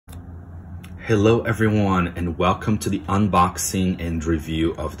Hello everyone, and welcome to the unboxing and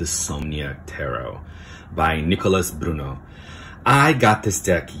review of the Somnia Tarot by Nicholas Bruno. I got this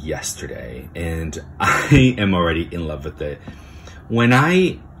deck yesterday and I am already in love with it.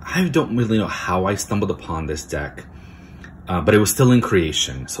 I don't really know how I stumbled upon this deck, but it was still in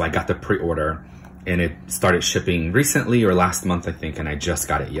creation. So I got the pre-order and it started shipping recently or last month, I think, and I just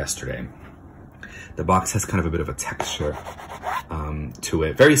got it yesterday. The box has kind of a bit of a texture to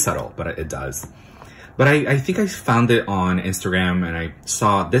it. Very subtle, but it does. But I think I found it on Instagram and I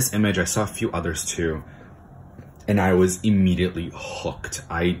saw this image. I saw a few others too. And I was immediately hooked.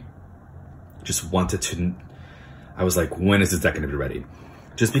 I just wanted to, I was like, when is this deck going to be ready?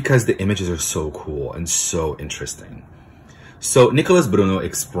 Just because the images are so cool and so interesting. So Nicholas Bruno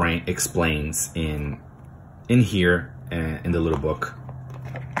explains in here, in the little book,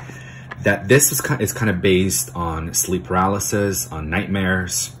 that this is kind of based on sleep paralysis, on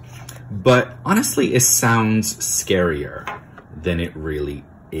nightmares, but honestly, it sounds scarier than it really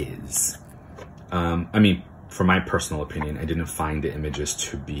is. I mean, for my personal opinion, I didn't find the images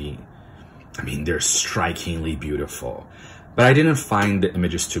to be, I mean, they're strikingly beautiful, but I didn't find the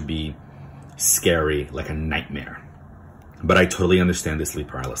images to be scary, like a nightmare. But I totally understand the sleep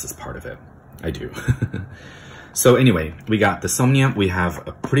paralysis part of it. I do. So anyway, we got the Somnia. We have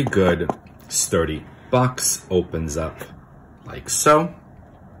a pretty good, sturdy box. Opens up like so.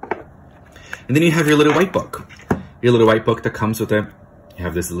 And then you have your little white book. Your little white book that comes with it. You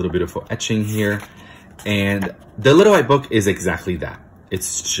have this little beautiful etching here. And the little white book is exactly that.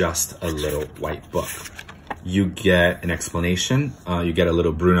 It's just a little white book. You get an explanation. You get a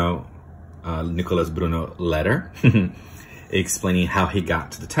little Nicholas Bruno letter explaining how he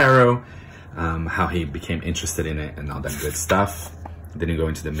got to the tarot, how he became interested in it and all that good stuff. Then you go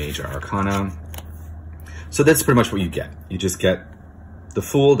into the major arcana. So that's pretty much what you get. You just get the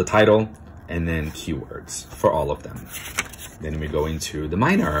Fool, the title, and then keywords for all of them. Then we go into the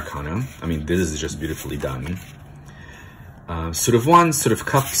minor arcana. I mean, this is just beautifully done. Suit of Wands, Suit of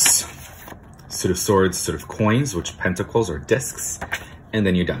Cups, Suit of Swords, Suit of Coins, which pentacles or discs, and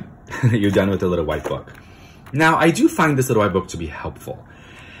then you're done. You're done with the little white book. Now, I do find this little white book to be helpful.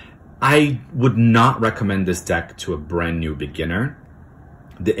 I would not recommend this deck to a brand new beginner.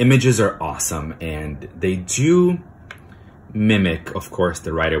 The images are awesome and they do mimic, of course,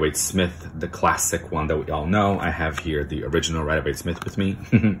 the Rider-Waite-Smith, the classic one that we all know. I have here the original Rider-Waite-Smith with me.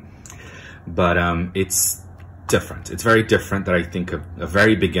 But it's different. It's very different that I think a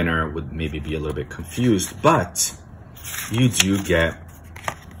very beginner would maybe be a little bit confused, but you do get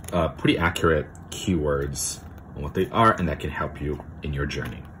pretty accurate keywords on what they are, and that can help you in your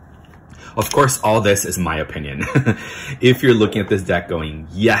journey. Of course, all this is my opinion. If you're looking at this deck going,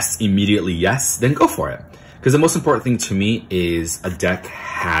 yes, immediately yes, then go for it. Because the most important thing to me is a deck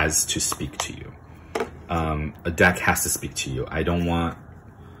has to speak to you. A deck has to speak to you. I don't want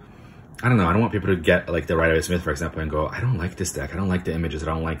people to get like the Rider-Waite-Smith, for example, and go, I don't like this deck. I don't like the images. I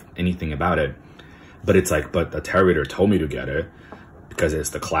don't like anything about it. But it's like, but the tarot reader told me to get it because it's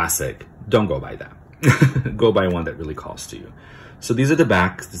the classic. Don't go by that. Go by one that really calls to you. So these are the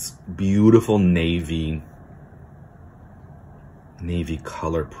backs, this beautiful navy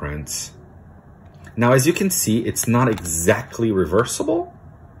color print. Now, as you can see, it's not exactly reversible,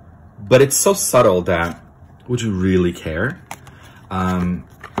 but it's so subtle that, would you really care?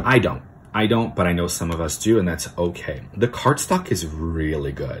 I don't, but I know some of us do, and that's okay. The cardstock is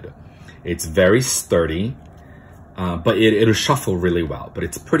really good. It's very sturdy, but it'll shuffle really well, but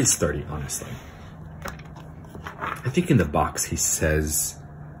it's pretty sturdy, honestly. I think in the box he says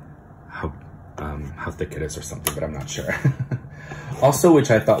how thick it is or something, but I'm not sure. Also, which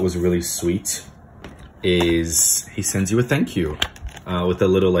I thought was really sweet, is he sends you a thank you with a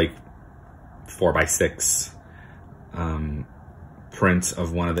little like 4x6 print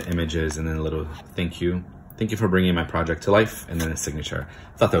of one of the images, and then a little thank you. Thank you for bringing my project to life, and then a signature.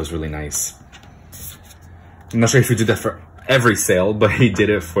 I thought that was really nice. I'm not sure if he did that for every sale, but he did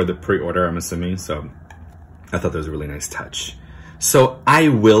it for the pre-order, I'm assuming, so I thought that was a really nice touch. So I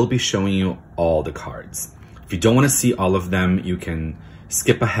will be showing you all the cards. If you don't want to see all of them, you can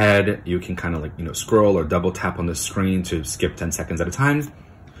skip ahead. You can kind of like, scroll or double tap on the screen to skip 10 seconds at a time,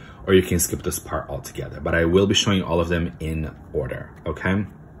 or you can skip this part altogether. But I will be showing you all of them in order, okay?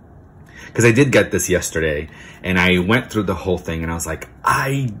 Because I did get this yesterday and I went through the whole thing and I was like,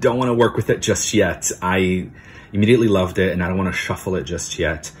 I don't want to work with it just yet. I immediately loved it and I don't want to shuffle it just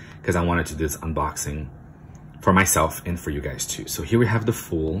yet because I wanted to do this unboxing for myself and for you guys too. So here we have the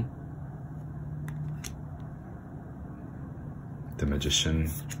Fool, the Magician,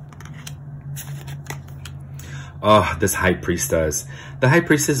 Oh, this High Priestess. The High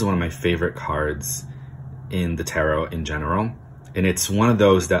Priestess is one of my favorite cards in the tarot in general. And it's one of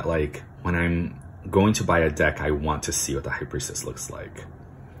those that, like, when I'm going to buy a deck, I want to see what the High Priestess looks like.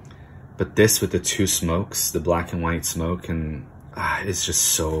 But this with the two smokes, the black and white smoke, and it's just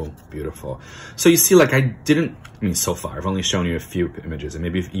so beautiful. So you see, like, I mean, so far, I've only shown you a few images. And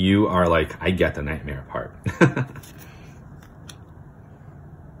maybe if you are like, I get the nightmare part.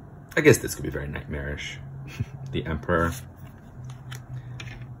 I guess this could be very nightmarish. The Emperor.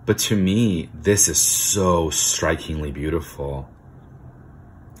 But to me, this is so strikingly beautiful.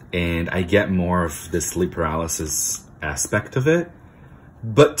 And I get more of this sleep paralysis aspect of it.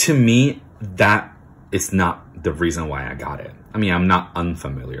 But to me, that is not the reason why I got it. I mean, I'm not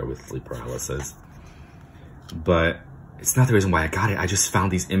unfamiliar with sleep paralysis. But it's not the reason why I got it. I just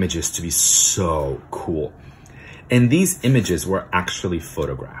found these images to be so cool. And these images were actually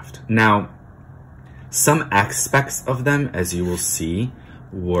photographed. Now, some aspects of them, as you will see,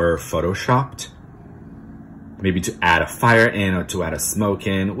 were photoshopped. Maybe to add a fire in or to add a smoke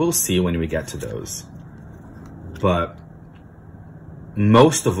in. We'll see when we get to those. But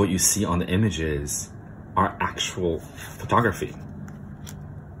most of what you see on the images are actual photography.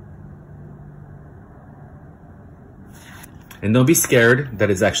 And don't be scared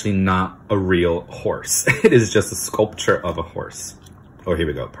that it's actually not a real horse. It is just a sculpture of a horse. Oh, here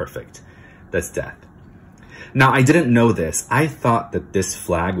we go. Perfect. That's death. Now, I didn't know this. I thought that this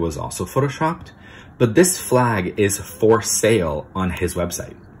flag was also photoshopped, but this flag is for sale on his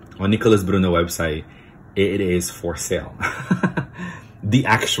website. On Nicolas Bruno's website, it is for sale. The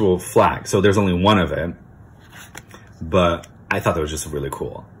actual flag. So there's only one of it, but I thought that was just really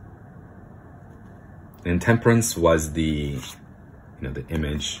cool. And Temperance was the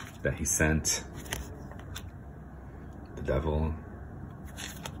image that he sent. The devil.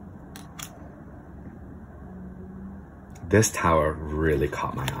 This tower really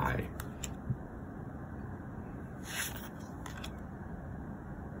caught my eye.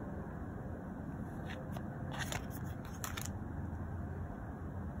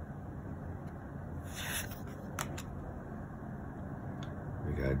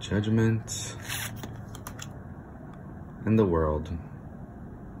 We got Judgment and the World.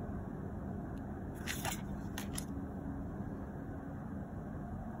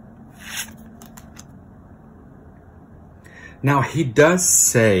 Now, he does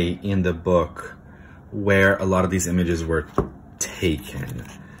say in the book where a lot of these images were taken.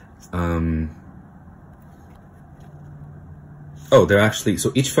 They're actually,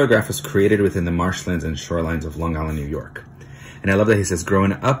 so each photograph was created within the marshlands and shorelines of Long Island, New York. And I love that he says,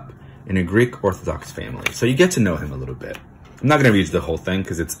 growing up in a Greek Orthodox family. So you get to know him a little bit. I'm not going to read the whole thing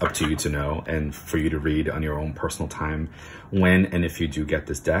because it's up to you to know and for you to read on your own personal time when and if you do get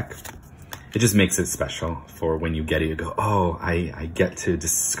this deck. It just makes it special for when you get it, you go, oh, I get to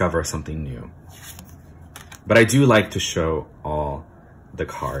discover something new. But I do like to show all the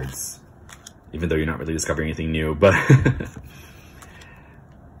cards, even though you're not really discovering anything new. But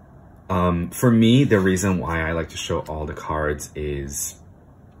for me, the reason why I like to show all the cards is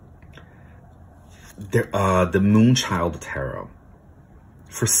the Moonchild Tarot.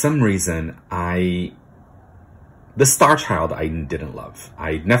 For some reason, the Star Child I didn't love.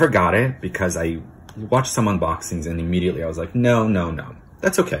 I never got it because I watched some unboxings and immediately I was like, no.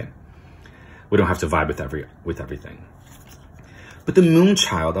 That's okay. We don't have to vibe with everything. But the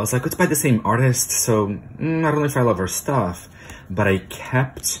Moonchild, I was like, it's by the same artist, so I don't know if I love her stuff. But I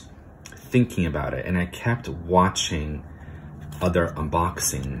kept thinking about it and I kept watching other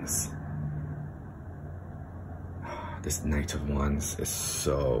unboxings. This Knight of Wands is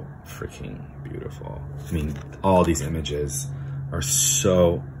so freaking beautiful. I mean, all these images are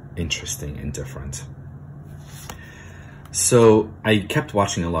so interesting and different. So I kept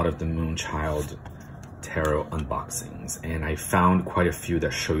watching a lot of the Moonchild Tarot unboxings, and I found quite a few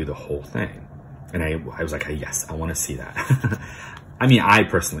that show you the whole thing. And I was like, yes, I want to see that. I mean, I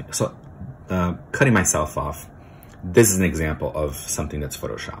personally, so cutting myself off, this is an example of something that's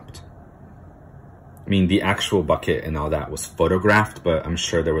photoshopped. I mean, the actual bucket and all that was photographed, but I'm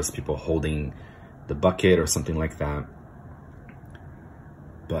sure there was people holding the bucket or something like that.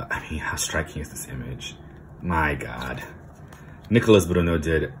 But, I mean, how striking is this image? My God. Nicolas Bruno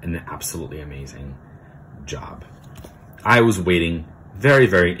did an absolutely amazing job. I was waiting very,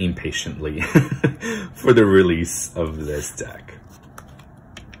 very impatiently for the release of this deck.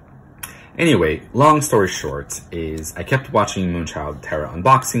 Anyway, long story short is I kept watching Moonchild Tarot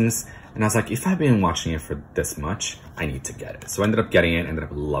unboxings, and I was like, if I've been watching it for this much, I need to get it. So I ended up getting it, ended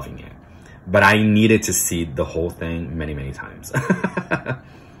up loving it. But I needed to see the whole thing many, many times.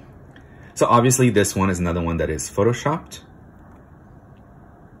 So obviously this one is another one that is photoshopped.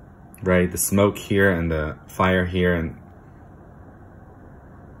 right? The smoke here and the fire here, and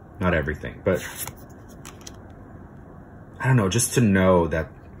not everything, but I don't know, just to know that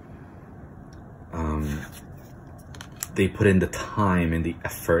they put in the time and the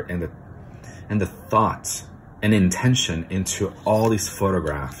effort and the thought and intention into all these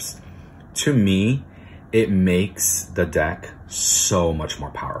photographs. To me, it makes the deck so much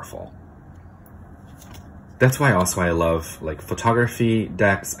more powerful. That's why also I love like photography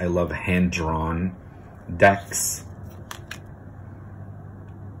decks. I love hand-drawn decks.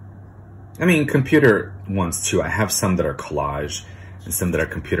 I mean, computer ones too. I have some that are collage and some that are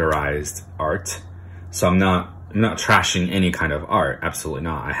computerized art. So I'm not trashing any kind of art. Absolutely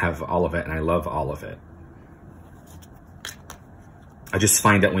not. I have all of it and I love all of it. I just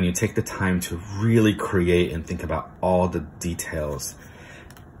find that when you take the time to really create and think about all the details,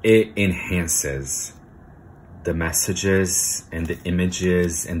 it enhances the messages and the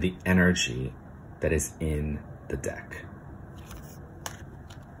images and the energy that is in the deck.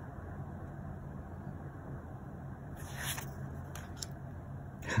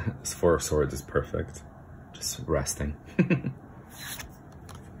 This Four of Swords is perfect. Just resting.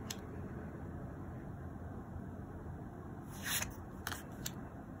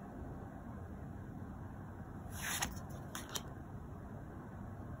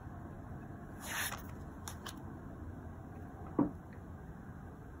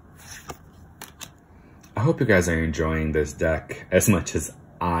 I hope you guys are enjoying this deck as much as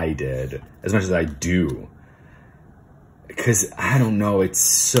I did, as much as I do. Because, I don't know, it's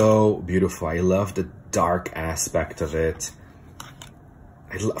so beautiful. I love the dark aspect of it.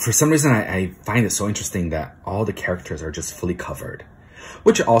 For some reason, I find it so interesting that all the characters are just fully covered.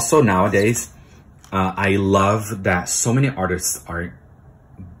 Which also, nowadays, I love that so many artists are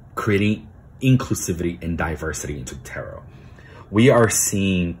creating inclusivity and diversity into tarot. We are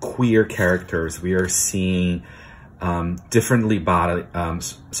seeing queer characters. We are seeing differently bodily,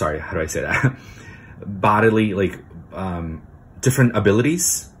 sorry, how do I say that? Bodily, like, different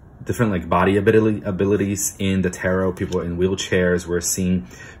abilities, different like body abilities in the tarot. People in wheelchairs. We're seeing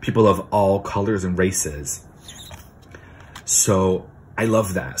people of all colors and races. So I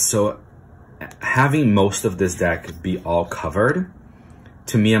love that. So having most of this deck be all covered,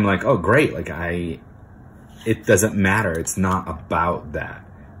 to me, I'm like, oh, great. Like it doesn't matter. It's not about that,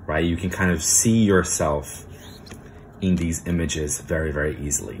 right? You can kind of see yourself in these images very, very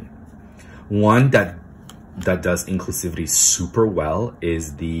easily. One that does inclusivity super well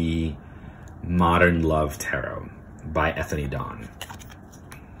is the Modern Love Tarot by Ethany Dawn.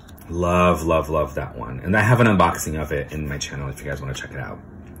 Love, love, love that one. And I have an unboxing of it in my channel if you guys want to check it out.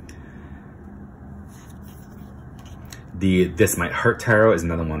 The This Might Hurt Tarot is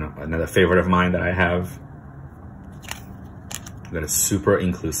another one, another favorite of mine that I have. That is super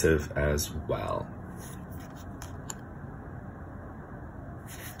inclusive as well.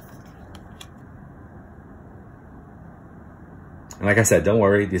 And like I said, don't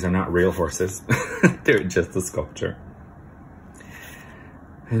worry, these are not real horses. They're just a sculpture.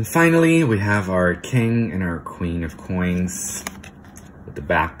 And finally, we have our King and our Queen of Coins with the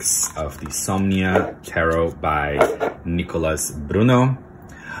backs of the Somnia Tarot by Nicolas Bruno.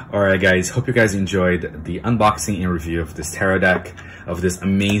 Alright guys, hope you guys enjoyed the unboxing and review of this tarot deck, of this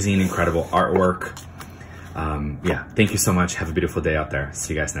amazing, incredible artwork. Yeah, thank you so much. Have a beautiful day out there.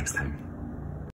 See you guys next time.